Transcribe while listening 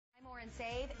and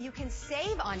save, you can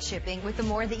save on shipping with the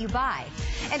more that you buy.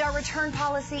 And our return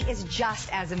policy is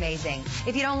just as amazing.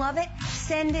 If you don't love it,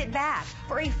 send it back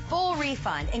for a full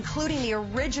refund, including the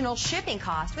original shipping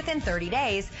cost within 30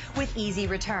 days with easy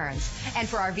returns. And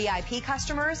for our VIP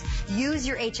customers, use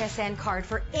your HSN card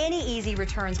for any easy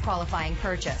returns qualifying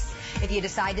purchase. If you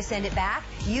decide to send it back,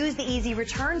 use the Easy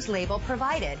Returns label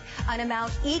provided. An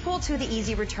amount equal to the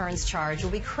Easy Returns charge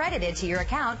will be credited to your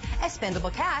account as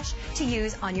spendable cash to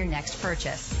use on your next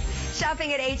purchase.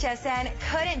 Shopping at HSN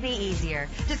couldn't be easier.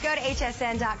 Just go to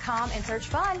hsn.com and search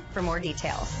fun for more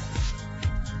details.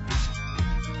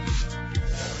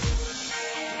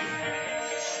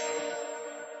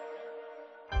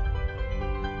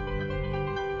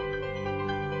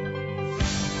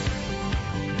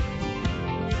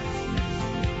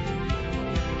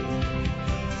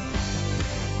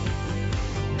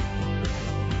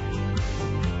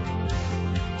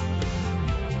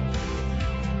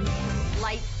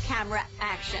 Camera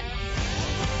action.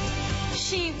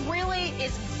 She really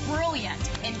is brilliant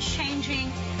in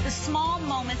changing the small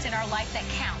moments in our life that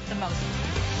count the most.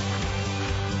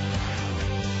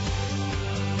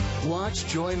 Watch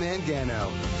Joy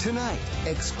Mangano tonight,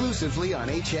 exclusively on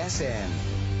HSN.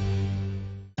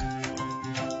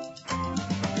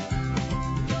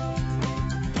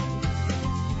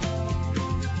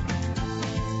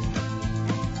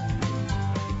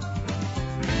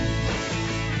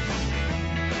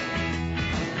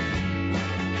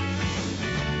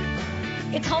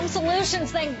 It's Home Solutions.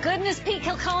 Thank goodness Pete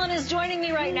Kilcullen is joining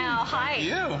me right now. Hi. Thank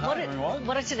you. Hi, everyone.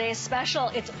 What a today's special.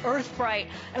 It's Earth Brite,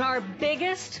 and our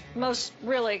biggest, most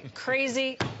really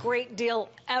crazy, great deal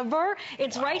ever.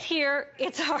 It's right here.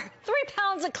 It's our 3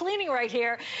 pounds of cleaning right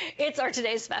here. It's our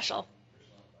today's special.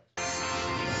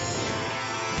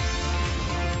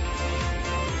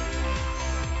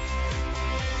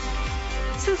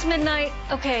 Since midnight,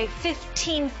 okay,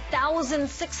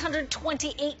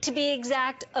 15,628 to be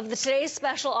exact of the today's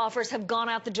special offers have gone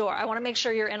out the door. I want to make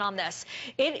sure you're in on this.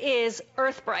 It is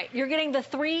Earth Brite. You're getting the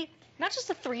not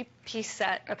just a 3-piece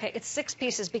set, okay, it's 6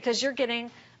 pieces because you're getting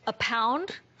a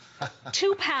pound,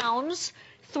 2 pounds,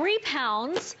 3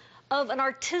 pounds of an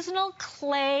artisanal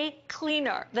clay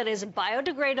cleaner that is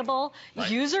biodegradable,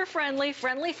 user-friendly,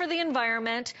 friendly for the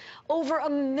environment. Over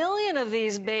 1 million of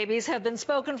these babies have been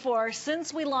spoken for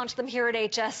since we launched them here at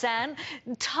HSN.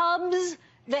 Tubs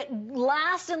that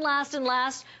last and last and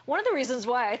last. One of the reasons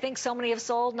why I think so many have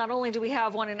sold, not only do we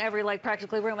have one in every,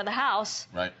 practically room in the house.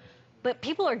 Right. But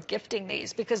people are gifting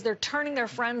these because they're turning their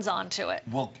friends onto it.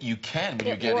 Well, you can, but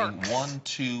you're getting 1,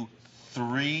 2,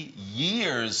 3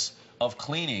 years of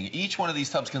cleaning. Each one of these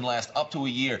tubs can last up to a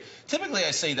year. Typically, I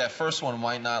say that first one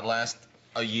might not last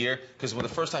a year because when the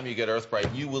first time you get Earth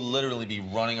Brite, you will literally be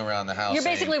running around the house. You're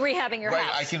basically rehabbing your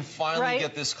house. I can finally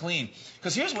get this clean.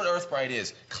 Because here's what Earth Brite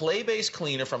is. Clay-based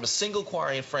cleaner from a single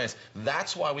quarry in France.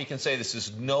 That's why we can say this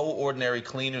is no ordinary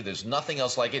cleaner. There's nothing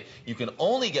else like it. You can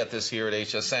only get this here at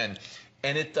HSN.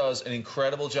 And it does an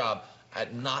incredible job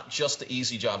at not just the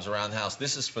easy jobs around the house.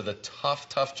 This is for the tough,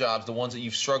 tough jobs, the ones that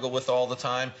you've struggled with all the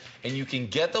time. And you can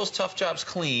get those tough jobs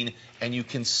clean, and you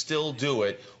can still do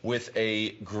it with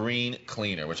a green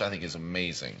cleaner, which I think is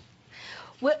amazing.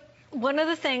 One of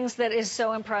the things that is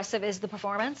so impressive is the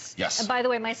performance. Yes. And by the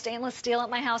way, my stainless steel at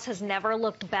my house has never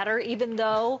looked better, even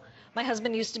though my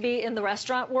husband used to be in the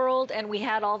restaurant world and we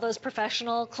had all those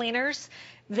professional cleaners.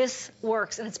 This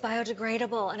works, and it's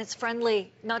biodegradable, and it's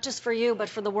friendly, not just for you, but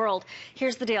for the world.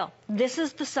 Here's the deal. This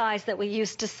is the size that we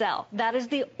used to sell. That is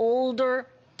the older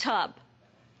tub.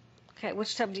 Okay,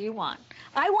 which tub do you want?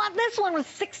 I want this one with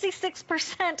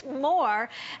 66% more.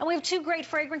 And we have 2 great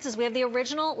fragrances. We have the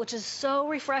original, which is so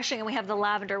refreshing, and we have the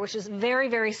lavender, which is very,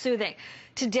 very soothing.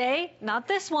 Today, not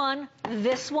this one,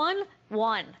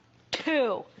 1,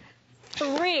 2,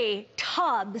 3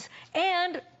 tubs,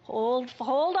 and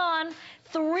hold on,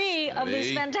 3 of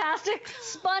these fantastic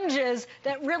sponges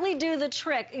that really do the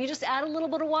trick. And you just add a little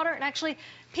bit of water, and actually,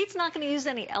 Pete's not going to use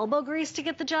any elbow grease to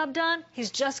get the job done.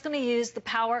 He's just going to use the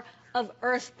power of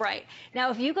Earth Brite.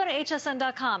 Now, if you go to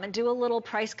hsn.com and do a little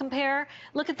price compare,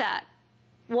 look at that.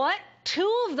 What?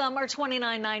 2 of them are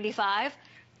 $29.95.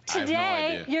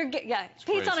 Today, Pete's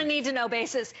crazy. on a need-to-know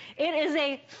basis. It is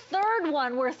a 3rd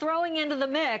one we're throwing into the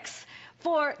mix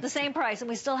for the same price, and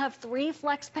we still have 3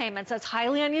 flex payments. That's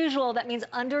highly unusual. That means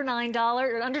under $9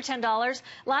 or under $10.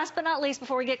 Last but not least,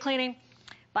 before we get cleaning,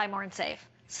 buy more and save.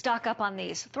 stock up on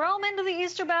these. Throw them into the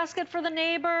Easter basket for the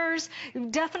neighbors.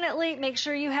 Definitely make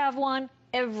sure you have one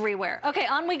everywhere. Okay,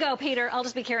 on we go, Peter. I'll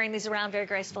just be carrying these around very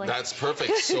gracefully. That's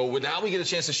perfect. So now we get a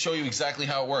chance to show you exactly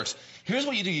how it works. Here's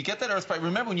what you do. You get that Earth Brite.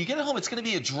 Remember, when you get it home, it's going to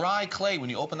be a dry clay when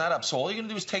you open that up. So all you're going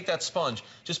to do is take that sponge,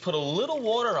 just put a little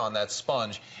water on that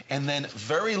sponge, and then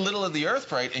very little of the Earth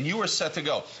Brite, and you are set to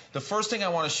go. The first thing I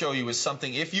want to show you is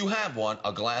something, if you have one,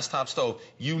 a glass top stove,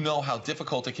 you know how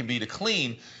difficult it can be to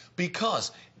clean,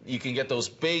 because you can get those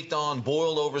baked on,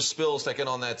 boiled over spills that get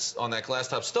on that glass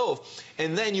top stove,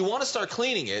 and then you want to start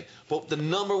cleaning it, but the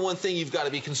number one thing you've got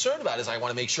to be concerned about is I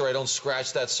want to make sure I don't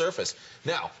scratch that surface.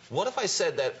 Now, what if I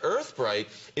said that Earth Brite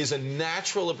is a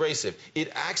natural abrasive?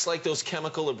 It acts like those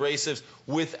chemical abrasives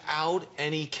without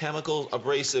any chemical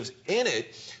abrasives in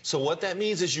it. So what that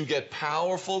means is you get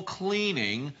powerful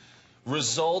cleaning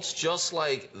results just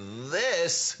like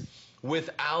this,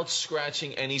 without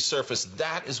scratching any surface.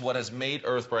 That is what has made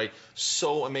Earth Brite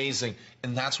so amazing.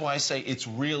 And that's why I say it's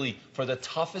really, for the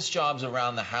toughest jobs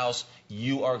around the house,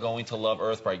 you are going to love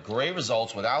Earth Brite. Great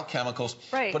results without chemicals,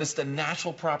 right. But it's the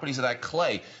natural properties of that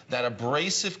clay, that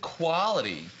abrasive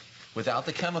quality, without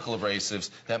the chemical abrasives,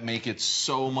 that make it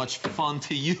so much fun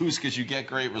to use because you get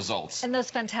great results. And those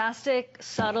fantastic,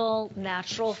 subtle,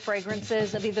 natural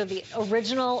fragrances of either the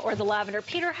original or the lavender.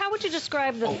 Peter, how would you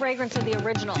describe the fragrance of the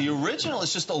original? The original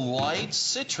is just a light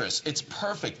citrus. It's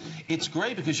perfect. It's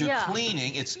great because you're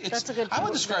cleaning. That's a good I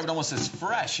would describe it almost as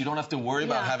fresh. You don't have to worry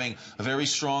about having a very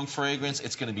strong fragrance.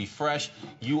 It's going to be fresh.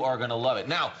 You are going to love it.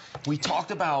 Now, we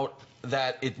talked about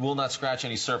that it will not scratch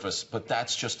any surface, but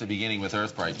that's just the beginning with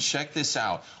Earth Brite. Check this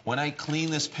out. When I clean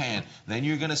this pan, then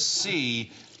you're going to see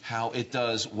how it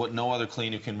does what no other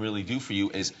cleaner can really do for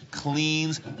you, is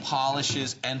cleans,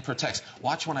 polishes, and protects.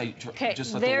 Watch when I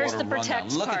just let the water run down.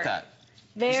 Look at that.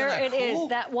 There it is.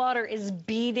 That water is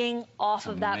beating off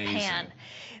of that pan.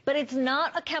 But it's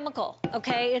not a chemical,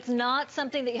 okay? It's not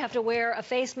something that you have to wear a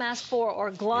face mask for or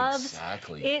gloves.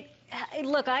 Exactly.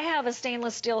 Look, I have a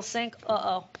stainless steel sink.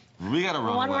 Uh-oh. We got to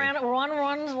run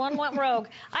away. One went rogue.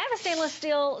 I have a stainless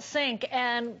steel sink,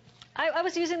 and I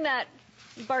was using that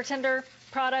bartender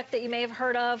product that you may have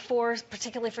heard of,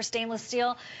 particularly for stainless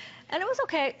steel, and it was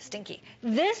okay, stinky.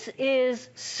 This is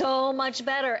so much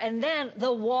better, and then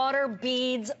the water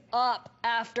beads up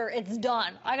after it's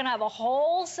done. I'm gonna have a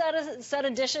whole set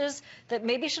of dishes that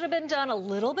maybe should have been done a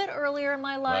little bit earlier in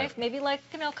my life, maybe like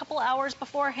a couple hours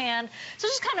beforehand. So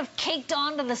just kind of caked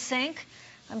onto the sink.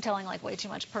 I'm telling like way too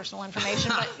much personal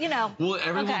information, but Well,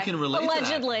 everyone can relate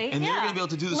allegedly, to that. And you're going to be able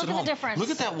to do this at home. Look at the difference. Look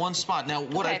at that one spot. Now,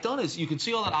 what I've done is you can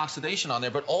see all that oxidation on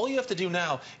there, but all you have to do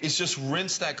now is just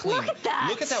rinse that clean. Look at that.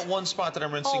 Look at that one spot that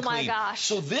I'm rinsing clean. Oh my gosh.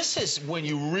 So this is when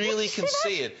you really can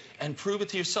see it and prove it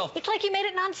to yourself. It's like you made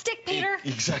it non-stick, Peter.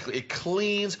 Exactly. It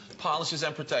cleans, polishes,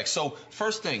 and protects. So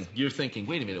first thing, you're thinking,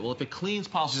 wait a minute, well, if it cleans,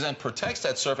 polishes, and protects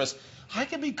that surface, I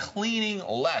could be cleaning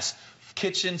less.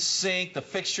 Kitchen sink, the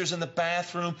fixtures in the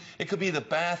bathroom, it could be the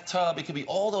bathtub, it could be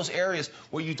all those areas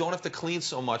where you don't have to clean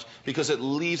so much because it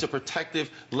leaves a protective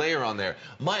layer on there.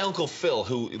 My Uncle Phil,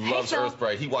 who loves Earth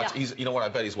Brite, he's, you know what, I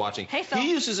bet he's watching. Hey, Phil.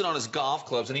 He uses it on his golf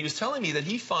clubs, and he was telling me that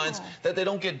he finds that they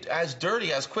don't get as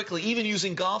dirty as quickly, even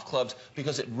using golf clubs,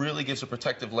 because it really gives a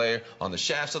protective layer on the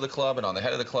shafts of the club and on the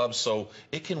head of the club, so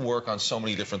it can work on so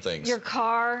many different things. Your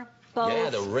car,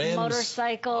 boats, the rims,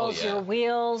 motorcycles, your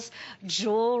wheels,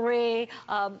 jewelry,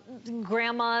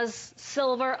 grandma's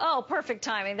silver. Oh, perfect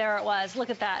timing. There it was. Look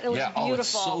at that. It was beautiful. Oh, it's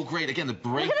so great. Again, the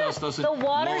brake dust doesn't the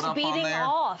water's load up beating on there.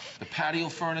 off. The patio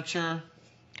furniture.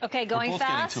 Okay, going We're both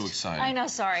fast. getting too excited. I know,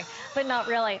 sorry, but not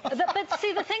really. But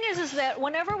see, the thing is that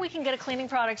whenever we can get a cleaning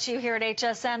product to you here at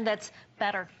HSN that's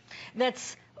better,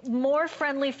 that's more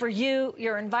friendly for you,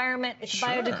 your environment, it's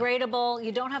biodegradable,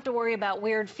 you don't have to worry about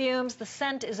weird fumes, the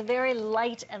scent is very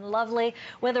light and lovely,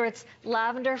 whether it's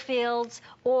lavender fields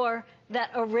or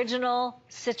that original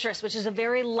citrus, which is a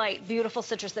very light, beautiful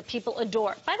citrus that people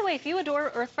adore. By the way, if you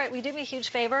adore Earth Brite, will you do me a huge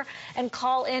favor and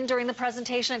call in during the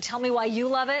presentation and tell me why you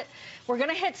love it? We're going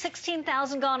to hit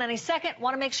 16,000 gone any second.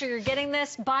 Want to make sure you're getting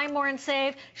this. Buy more and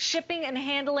save. Shipping and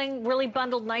handling really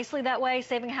bundled nicely that way,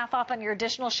 saving half off on your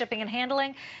additional shipping and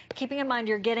handling. Keeping in mind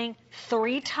you're getting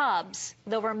 3 tubs,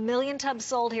 with over 1 million tubs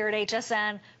sold here at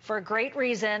HSN for a great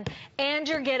reason, and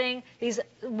you're getting these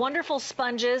wonderful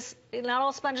sponges. Not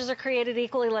all sponges are created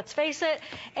equally, let's face it,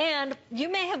 and you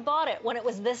may have bought it when it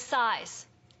was this size.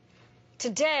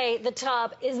 Today, the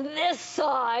tub is this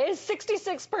size,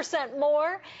 66%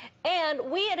 more, And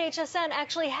we at HSN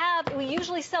actually we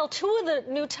usually sell 2 of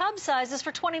the new tub sizes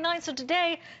for $29. So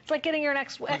today, it's like getting your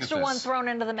extra one thrown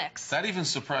into the mix. That even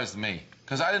surprised me,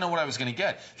 because I didn't know what I was going to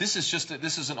get. This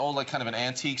is an old, like, kind of an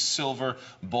antique silver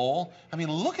bowl. I mean,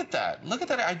 look at that. Look at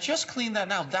that. I just cleaned that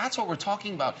now. That's what we're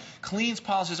talking about. Cleans,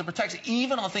 polishes, and protects.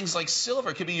 Even on things like silver.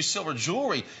 It could be your silver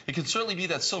jewelry. It could certainly be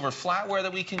that silver flatware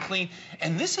that we can clean.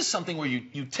 And this is something where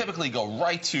you typically go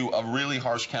right to a really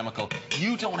harsh chemical.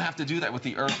 You don't have to do that with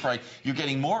the Earth Brite. You're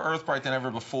getting more Earth Brite than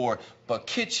ever before. But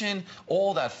kitchen,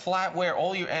 all that flatware,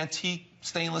 all your antique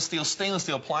stainless steel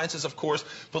appliances, of course.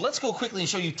 But let's go quickly and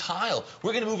show you tile.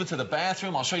 We're going to move into the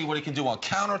bathroom. I'll show you what it can do on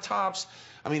countertops.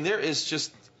 I mean, there is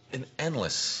just an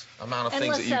endless amount of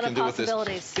things that you can do with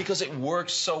this, because it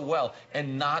works so well,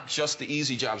 and not just the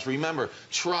easy jobs. Remember,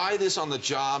 try this on the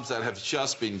jobs that have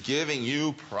just been giving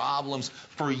you problems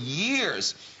for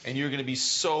years, and you're going to be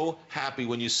so happy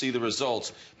when you see the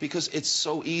results, because it's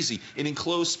so easy. In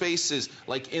enclosed spaces,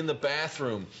 like in the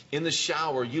bathroom, in the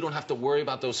shower, you don't have to worry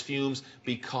about those fumes,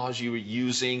 because you are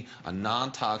using a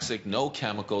non-toxic, no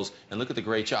chemicals, and look at the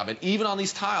great job. And even on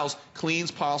these tiles, cleans,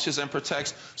 polishes, and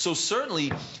protects, so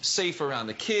certainly safe around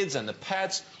the kids and the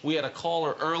pets. We had a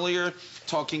caller earlier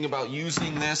talking about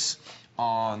using this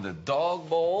on the dog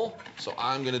bowl, so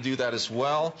I'm going to do that as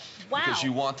well. Wow. Because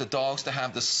you want the dogs to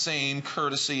have the same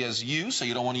courtesy as you, so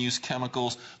you don't want to use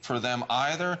chemicals for them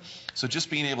either. So just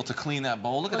being able to clean that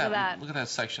bowl. Look at that. Look at that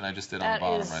section I just did on the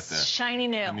bottom right there. Shiny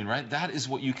new. I mean, right? That is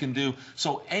what you can do.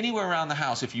 So anywhere around the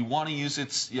house, if you want to use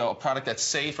it, a product that's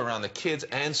safe around the kids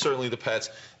and certainly the pets,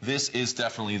 this is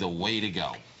definitely the way to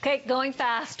go. Okay, going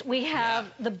fast. We have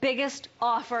the biggest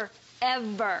offer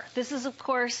ever. This is, of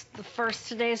course, the first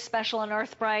today's special on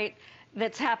Earth Brite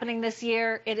that's happening this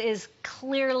year. It is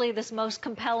clearly this most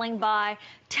compelling buy.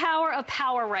 Tower of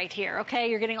power right here, okay?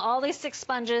 You're getting all these 6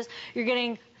 sponges. You're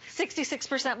getting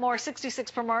 66% more,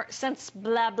 66%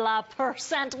 blah, blah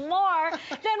percent more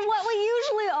than what we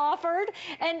usually offered.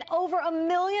 And over 1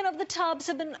 million of the tubs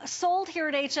have been sold here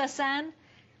at HSN.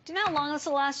 Do you know how long this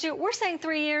will last you? We're saying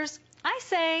 3 years. I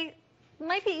say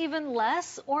might be even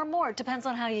less or more. It depends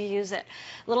on how you use it.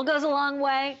 Little goes a long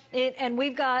way. And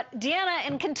we've got Deanna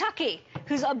in Kentucky,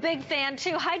 who's a big fan,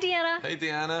 too. Hi, Deanna. Hey,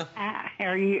 Deanna. How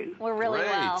are you? We're really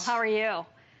well. How are you?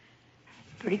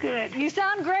 Pretty good. You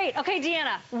sound great. Okay,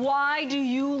 Deanna, why do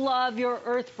you love your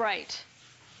Earth Brite?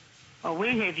 Well,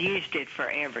 we have used it for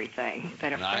everything,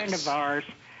 but a friend of ours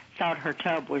thought her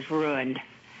tub was ruined,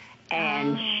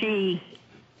 and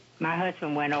my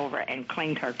husband went over and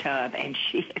cleaned her tub, and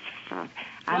she is,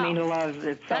 I mean, loves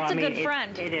it. So, That's a good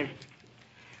friend. It is.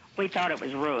 We thought it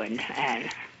was ruined,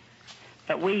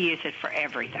 but we use it for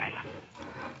everything.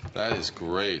 That is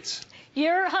great.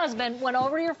 Your husband went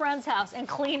over to your friend's house and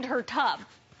cleaned her tub.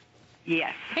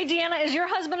 Yes. Hey, Deanna, is your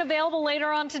husband available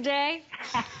later on today?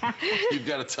 You've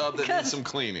got a tub that needs some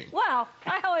cleaning. Wow.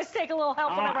 I always take a little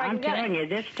help whenever I can get it. I'm telling you,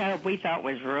 this tub we thought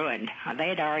was ruined. They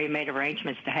had already made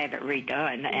arrangements to have it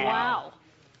redone. And wow.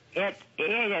 It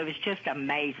was just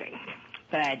amazing.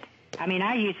 But, I mean,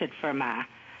 I use it for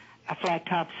a flat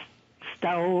top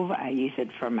stove. I use it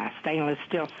for my stainless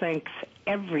steel sinks,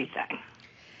 everything.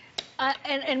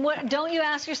 And what, don't you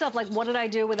ask yourself, like, what did I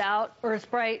do without Earth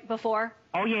Brite before?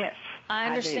 Oh, yes. I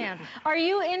understand. Are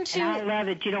you into... And I love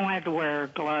that you don't have to wear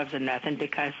gloves and nothing,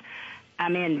 because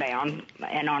I'm inbound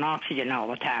and on oxygen all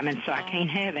the time, and so I can't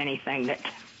have anything that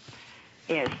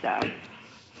is...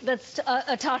 that's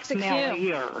a toxic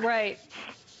fume. Right.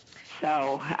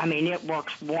 So, I mean, it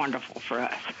works wonderful for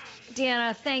us.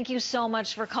 Deanna, thank you so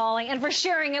much for calling and for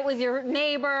sharing it with your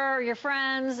neighbor, your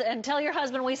friends, and tell your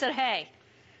husband we said, hey.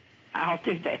 I'll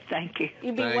do that. Thank you.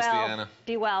 You be Thanks, well. Deanna.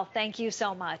 Be well. Thank you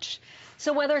so much.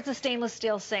 So whether it's a stainless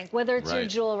steel sink, whether it's your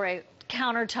jewelry,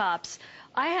 countertops,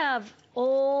 I have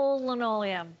old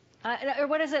linoleum, or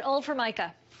what is it, old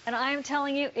Formica. And I'm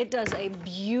telling you, it does a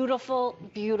beautiful,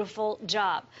 beautiful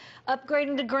job.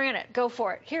 Upgrading to granite, go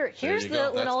for it. Here's the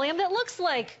linoleum that looks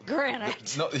like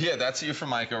granite. No, yeah, that's your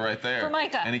Formica right there.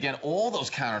 Formica. And again, all those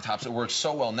countertops, it works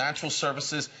so well. Natural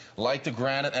surfaces like the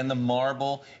granite and the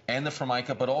marble and the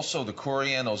Formica, but also the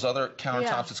corian, those other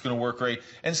countertops, it's going to work great.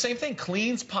 And same thing,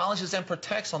 cleans, polishes, and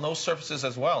protects on those surfaces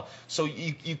as well. So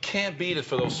you can't beat it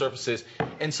for those surfaces.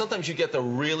 And sometimes you get the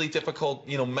really difficult,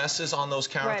 messes on those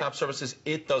countertop surfaces.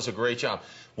 It does a great job.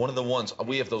 One of the ones,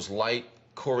 we have those light,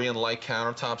 corian light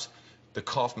countertops. The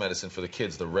cough medicine for the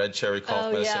kids, the red cherry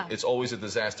cough medicine, it's always a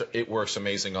disaster. It works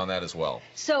amazing on that as well.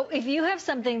 So if you have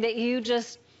something that you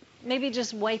just maybe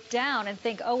just wipe down and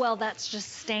think, oh, well, that's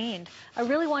just stained. I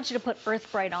really want you to put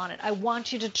Earth Brite on it. I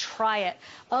want you to try it.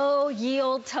 Oh, ye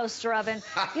old toaster oven.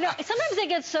 You know, sometimes they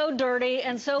get so dirty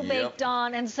and so baked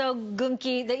on and so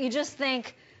gunky that you just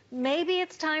think, maybe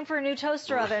it's time for a new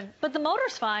toaster oven. But the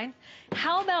motor's fine.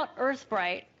 How about Earth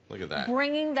Brite? Look at that.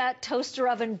 Bringing that toaster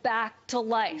oven back to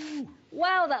life.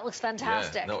 Wow, that looks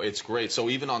fantastic. Yeah, no, it's great. So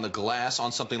even on the glass,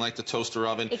 on something like the toaster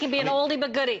oven. It can be an oldie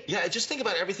but goodie. Yeah, just think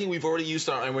about everything we've already used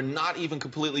on, and we're not even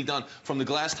completely done. From the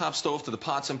glass top stove to the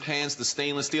pots and pans, the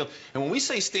stainless steel. And when we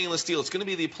say stainless steel, it's going to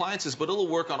be the appliances, but it'll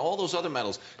work on all those other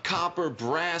metals. Copper,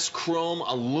 brass, chrome,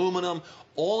 aluminum.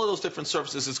 All of those different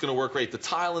surfaces, it's going to work great. The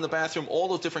tile in the bathroom, all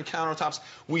those different countertops.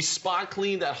 We spot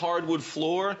cleaned that hardwood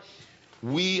floor.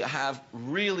 We have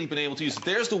really been able to use it.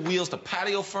 There's the wheels, the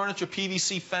patio furniture,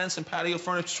 PVC fence and patio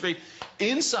furniture straight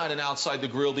inside and outside the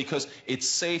grill because it's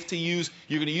safe to use.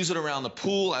 You're going to use it around the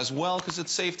pool as well because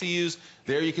it's safe to use.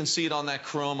 There you can see it on that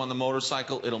chrome on the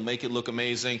motorcycle. It'll make it look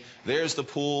amazing. There's the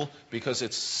pool because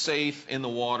it's safe in the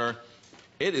water.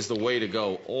 It is the way to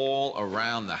go all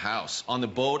around the house. On the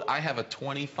boat, I have a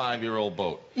 25-year-old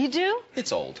boat. You do?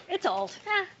 It's old. It's old.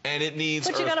 And it needs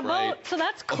Earth But you got a boat, so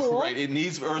that's cool. Right, it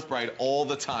needs Earth Brite all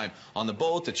the time. On the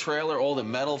boat, the trailer, all the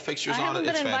metal fixtures on it, it's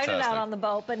fantastic. I haven't been invited out on the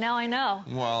boat, but now I know.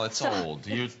 Well, it's old.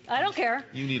 I don't care.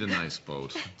 You need a nice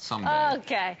boat someday.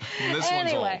 Okay. This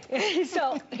one's old.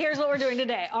 So here's what we're doing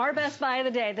today. Our Best Buy of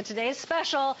the Day, the Today's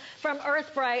Special from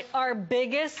Earth Brite, our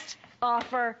biggest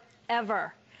offer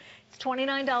ever. It's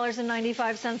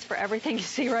 $29.95 for everything you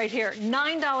see right here.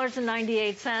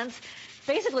 $9.98.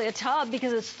 Basically a tub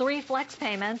because it's 3 flex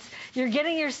payments. You're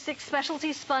getting your 6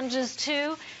 specialty sponges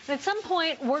too. And at some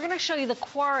point, we're going to show you the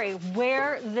quarry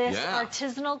where this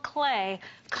artisanal clay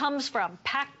comes from,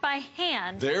 packed by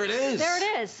hand. There it is. There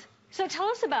it is. So tell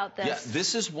us about this. Yeah,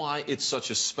 this is why it's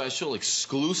such a special,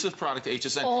 exclusive product to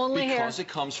HSN. Only because here. It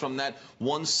comes from that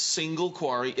one single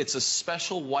quarry. It's a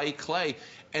special white clay.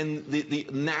 And the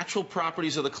natural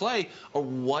properties of the clay are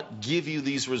what give you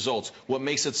these results. What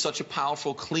makes it such a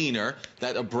powerful cleaner,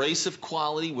 that abrasive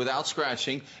quality without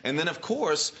scratching. And then, of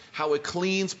course, how it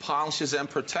cleans, polishes, and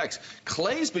protects.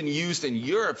 Clay's been used in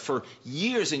Europe for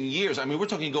years and years. I mean, we're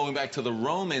talking going back to the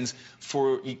Romans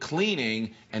for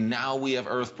cleaning. And now we have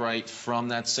Earth Brite from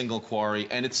that single quarry.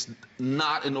 And it's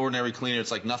not an ordinary cleaner.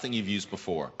 It's like nothing you've used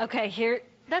before. Okay,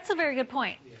 that's a very good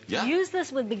point. Yeah. Use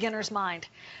this with beginner's mind.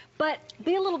 But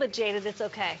be a little bit jaded, it's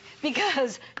okay.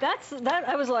 Because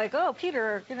I was like, oh,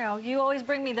 Peter, you know, you always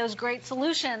bring me those great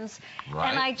solutions.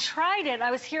 Right. And I tried it. I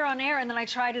was here on air, and then I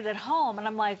tried it at home. And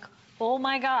I'm like, oh,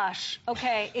 my gosh.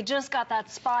 Okay, it just got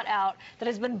that spot out that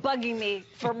has been bugging me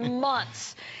for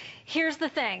months. Here's the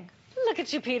thing. Look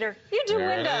at you, Peter. You do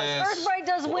windows. Earth Brite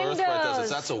does windows. Earth Brite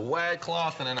does it. That's a wet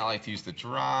cloth, and then I like to use the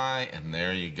dry, and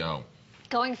there you go.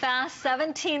 Going fast,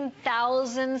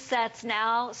 17,000 sets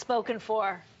now spoken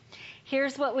for.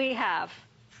 Here's what we have.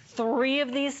 3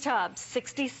 of these tubs,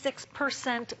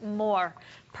 66% more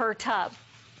per tub.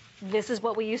 This is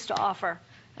what we used to offer,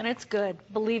 and it's good.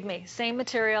 Believe me, same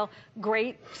material,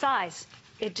 great size.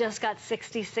 It just got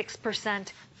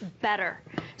 66% better.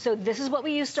 So this is what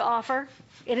we used to offer.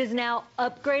 It is now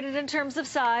upgraded in terms of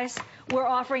size. We're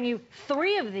offering you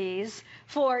 3 of these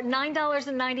for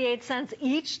 $9.98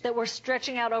 each that we're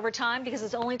stretching out over time because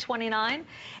it's only $29.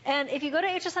 And if you go to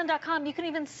hsn.com, you can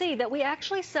even see that we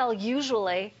actually sell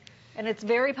usually, and it's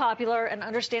very popular and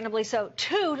understandably so,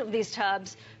 2 of these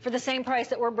tubs for the same price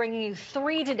that we're bringing you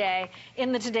 3 today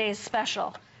in the Today's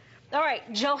Special. All right,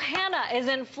 Johanna is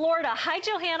in Florida. Hi,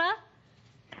 Johanna.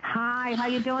 Hi, how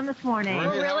you doing this morning?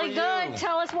 We're really good.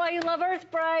 Tell us why you love Earth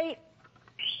Brite.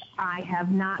 I have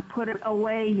not put it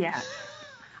away yet.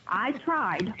 I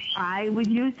tried. We've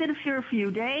used it for a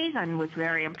few days and was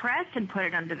very impressed and put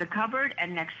it under the cupboard,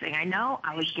 and next thing I know,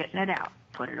 I was getting it out.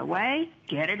 Put it away,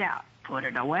 get it out. Put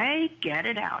it away, get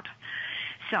it out.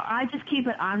 So I just keep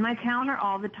it on my counter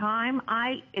all the time.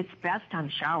 It's best on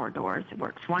shower doors. It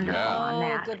works wonderful on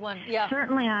that. Oh, good one. Yeah.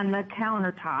 Certainly on the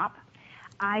countertop.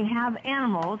 I have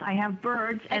animals, I have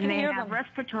birds, and they have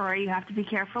respiratory. You have to be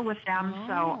careful with them,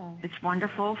 so it's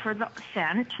wonderful for the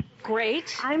scent.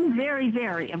 Great. I'm very,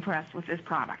 very impressed with this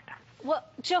product. Well,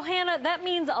 Johanna, that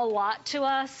means a lot to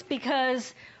us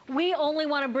because we only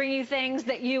want to bring you things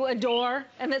that you adore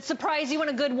and that surprise you in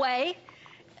a good way.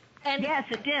 And yes,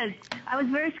 it did. I was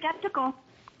very skeptical.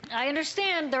 I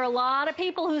understand. There are a lot of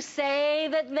people who say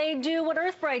that they do what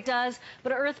Earth Brite does,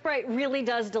 but Earth Brite really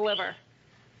does deliver.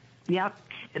 Yep.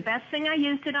 The best thing I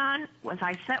used it on was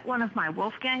I set one of my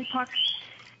Wolfgang Puck's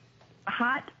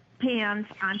hot pans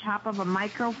on top of a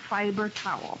microfiber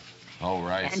towel. Oh,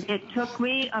 right. And it took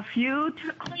me a few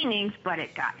cleanings, but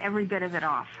it got every bit of it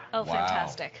off. Oh, Wow.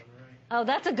 fantastic. Oh,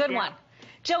 that's a good one.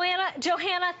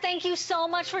 Johanna, thank you so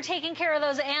much for taking care of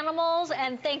those animals,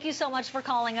 and thank you so much for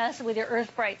calling us with your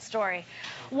Earth Brite story.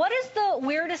 What is the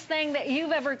weirdest thing that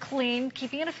you've ever cleaned,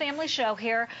 keeping it a family show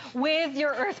here, with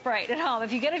your Earth Brite at home?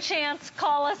 If you get a chance,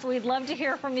 call us. We'd love to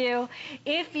hear from you.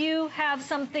 If you have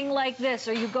something like this,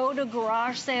 or you go to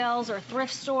garage sales or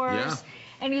thrift stores,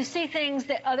 and you see things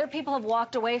that other people have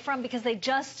walked away from because they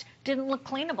just didn't look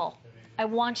cleanable, I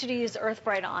want you to use Earth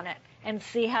Brite on it and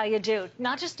see how you do.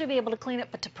 Not just to be able to clean it,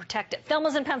 but to protect it.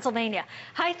 Thelma's in Pennsylvania.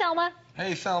 Hi, Thelma.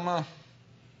 Hey, Thelma.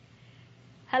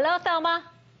 Hello, Thelma.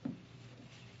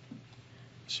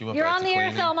 You're on the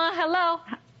air, Thelma. Hello.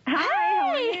 Hi, how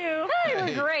are you? Hi,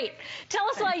 you're great. Tell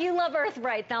us why you love Earth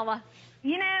Brite, Thelma.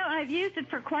 You know, I've used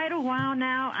it for quite a while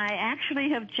now. I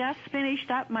actually have just finished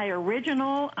up my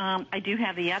original. I do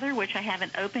have the other, which I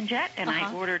haven't opened yet, and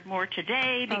I ordered more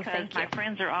today because my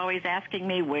friends are always asking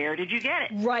me, where did you get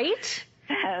it? Right.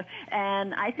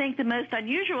 And I think the most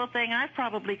unusual thing I've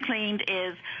probably cleaned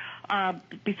is,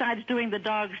 besides doing the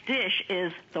dog's dish,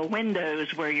 is the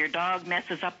windows, where your dog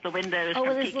messes up the windows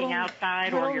from peeking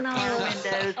outside, or your car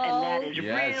windows, and that is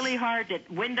really hard.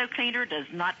 Window cleaner does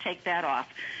not take that off,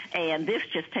 and this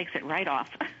just takes it right off.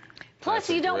 Plus,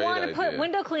 you don't want to put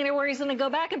window cleaner where he's going to go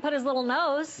back and put his little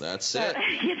nose. That's it.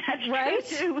 That's right?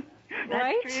 True, too.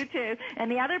 That's true, too.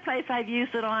 And the other place I've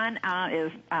used it on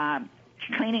is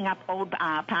cleaning up old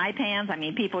pie pans. I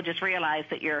mean, people just realize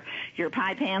that your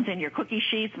pie pans and your cookie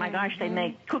sheets, my gosh, they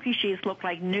make cookie sheets look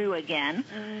like new again.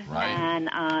 Right. And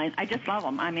I just love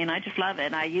them. I mean, I just love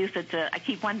it. I use it I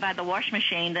keep one by the wash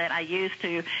machine that I use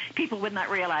to, people would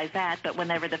not realize that, but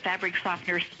whenever the fabric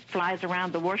softener flies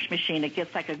around the wash machine, it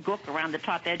gets like a gook around the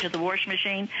top edge of the wash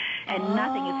machine, and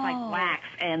nothing is like wax,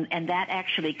 and that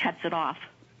actually cuts it off.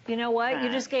 You know what? You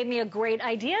just gave me a great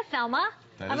idea, Thelma.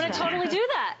 I'm going to totally do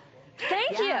that.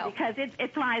 Thank you. Because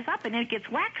it flies up and it gets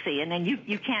waxy, and then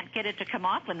you can't get it to come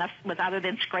off with other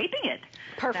than scraping it.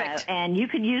 Perfect. And you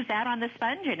can use that on the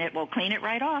sponge, and it will clean it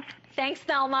right off. Thanks,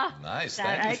 Thelma. Nice.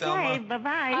 Thank you, Thelma. Okay,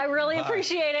 bye-bye. I really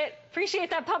appreciate it. Appreciate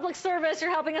that public service.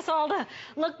 You're helping us all to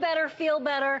look better, feel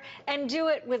better, and do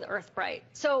it with Earth Brite.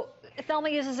 So Thelma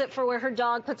uses it for where her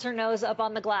dog puts her nose up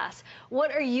on the glass.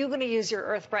 What are you going to use your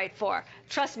Earth Brite for?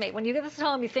 Trust me, when you get this at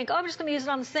home, you think, oh, I'm just going to use it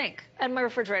on the sink and my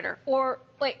refrigerator. Or,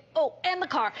 wait, and the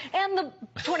car, and the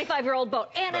 25-year-old boat,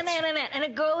 and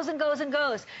it goes and goes and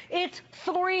goes. It's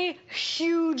 3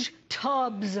 huge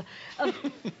tubs of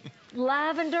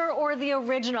lavender or the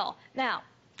original. Now,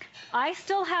 I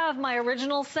still have my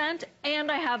original scent,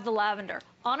 and I have the lavender.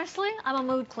 Honestly, I'm a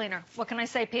mood cleaner. What can I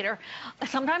say, Peter?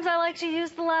 Sometimes I like to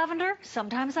use the lavender.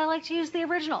 Sometimes I like to use the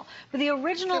original. But the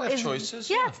original is... choices.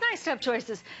 Yeah, it's nice to have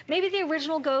choices. Maybe the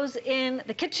original goes in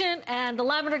the kitchen, and the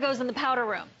lavender goes in the powder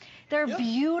room. They're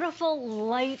beautiful,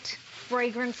 light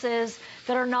fragrances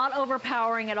that are not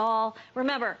overpowering at all.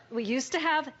 Remember, we used to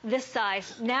have this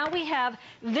size. Now we have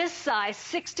this size,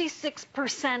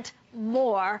 66%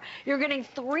 more. You're getting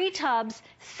 3 tubs,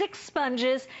 6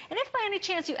 sponges, and if by any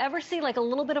chance you ever see like a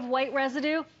little bit of white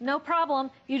residue, no problem.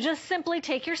 You just simply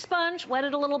take your sponge, wet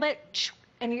it a little bit,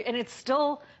 and it's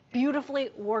still beautifully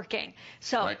working.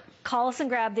 So call us and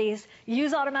grab these.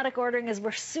 Use automatic ordering as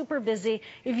we're super busy.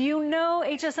 If you know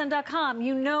hsn.com,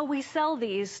 you know we sell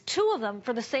these, 2 of them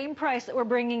for the same price that we're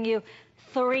bringing you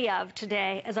 3 of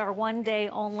today as our one-day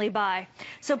only buy.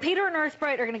 So Peter and Earth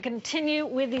Brite are going to continue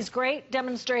with these great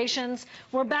demonstrations.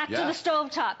 We're back to the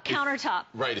stovetop, countertop.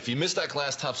 Right. If you missed that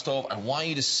glass top stove, I want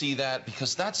you to see that,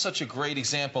 because that's such a great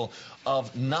example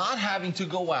of not having to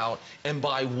go out and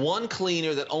buy one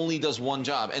cleaner that only does one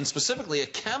job, and specifically a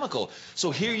chemical.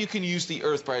 So here you can use the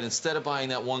Earth Brite instead of buying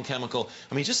that one chemical.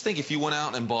 I mean, just think if you went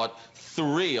out and bought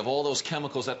 3 of all those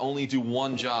chemicals that only do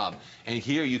one job, and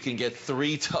here you can get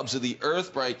 3 tubs of the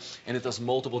Earth Brite, and it does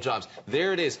multiple jobs.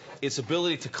 There it is. Its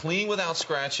ability to clean without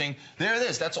scratching. There it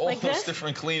is. That's all those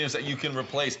different cleaners that you can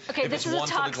replace. Okay, if this it's is one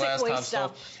a for the toxic glass top waste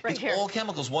stove, right it's here. all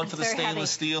chemicals. One for the stainless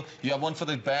steel. You have one for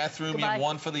the bathroom. You have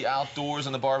one for the outdoors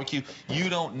and the barbecue. You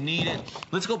don't need it.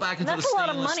 Let's go back into the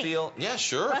stainless steel. Yeah,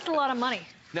 sure. That's a lot of money.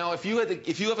 Now, if you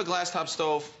have a glass top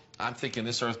stove, I'm thinking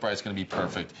this Earth Brite is going to be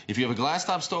perfect. If you have a glass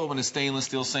top stove and a stainless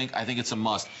steel sink, I think it's a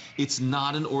must. It's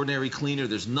not an ordinary cleaner.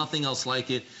 There's nothing else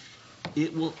like it.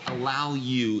 It will allow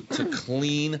you to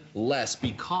clean less,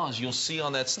 because you'll see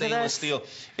on that stainless steel,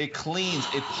 it cleans,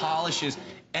 it polishes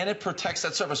and it protects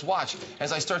that surface. Watch,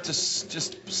 as I start to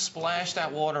just splash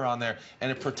that water on there,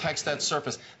 and it protects that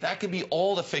surface. That can be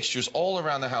all the fixtures all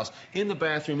around the house, in the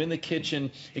bathroom, in the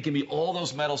kitchen. It can be all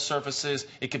those metal surfaces.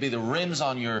 It can be the rims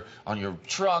on your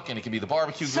truck, and it can be the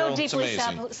barbecue grill. So deeply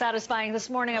satisfying. This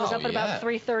morning I was up at about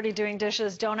 3:30 doing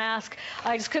dishes. Don't ask.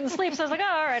 I just couldn't sleep, so I was like,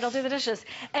 oh, all right, I'll do the dishes.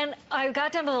 And I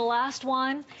got down to the last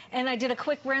one, and I did a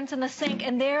quick rinse in the sink,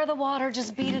 and there the water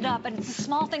just beat it up. And it's the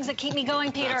small things that keep me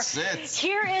going, Peter. That's it.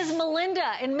 Here is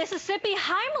Melinda in Mississippi.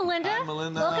 Hi, Melinda. Hi,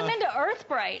 Melinda. Welcome into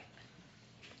Brite.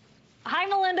 Hi,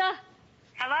 Melinda.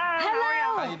 Hello.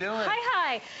 Hello. How you doing?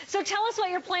 Hi. So tell us what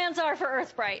your plans are for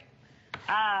Brite.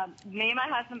 Me and my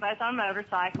husband both on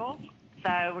motorcycles,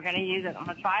 so we're going to use it. I'm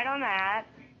going to try it on that.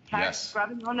 Try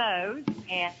scrubbing on those,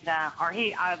 and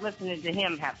I listened to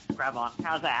him have to scrub on.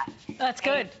 How's that? That's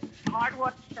good. Hard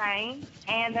water stain,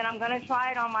 and then I'm going to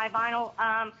try it on my vinyl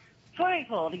swimming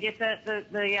pool to get the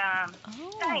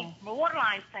stain, the water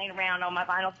line stain around on my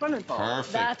vinyl swimming pool.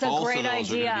 Perfect. That's a great idea. Both of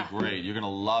those are going to be great. You're going to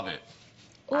love it.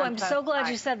 Oh, I'm so glad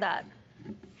you said that.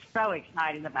 So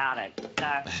excited about it.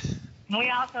 So, we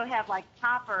also have like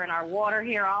copper in our water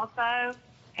here also.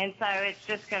 And so it's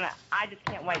just I just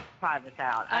can't wait to try this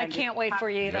out. I can't wait for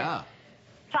you either. Yeah.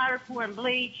 Tired of pouring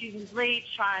bleach, using bleach,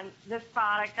 trying this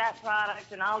product, that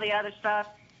product, and all the other stuff.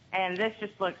 And this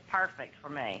just looks perfect for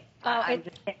me. I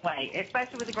just can't wait,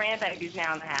 especially with the grandbabies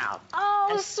now in the house. Oh,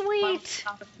 and sweet.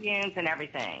 The fumes and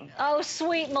everything. Oh,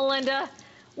 sweet, Melinda.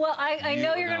 Well, I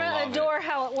know you're going to adore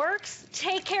how it works.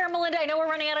 Take care, Melinda. I know we're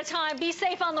running out of time. Be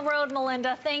safe on the road,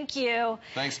 Melinda. Thank you.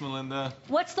 Thanks, Melinda.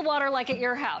 What's the water like at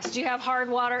your house? Do you have hard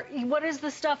water? What is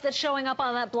the stuff that's showing up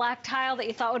on that black tile that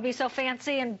you thought would be so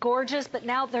fancy and gorgeous, but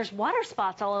now there's water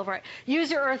spots all over it?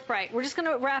 Use your Brite. We're just going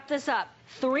to wrap this up.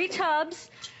 3 tubs,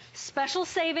 special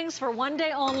savings for one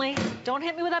day only. Don't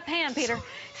hit me with that pan, Peter.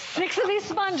 6 of these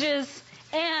sponges.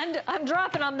 And I'm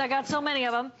dropping them. I got so many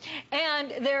of them.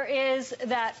 And there is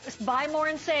that buy more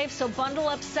and save, so bundle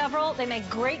up several. They make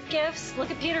great gifts.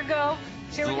 Look at Peter go.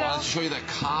 Here we go. I'll show you that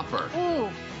copper. Ooh.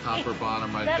 Copper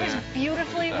bottom right there. That is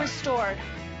beautifully restored.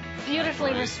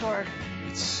 Beautifully restored.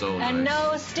 It's so nice. And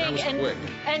no stink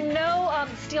and no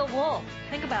steel wool.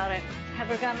 Think about it. Have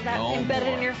you got that embedded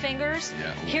in your fingers?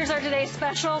 Yeah. Here's our today's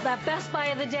special, that best buy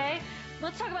of the day.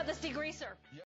 Let's talk about this degreaser.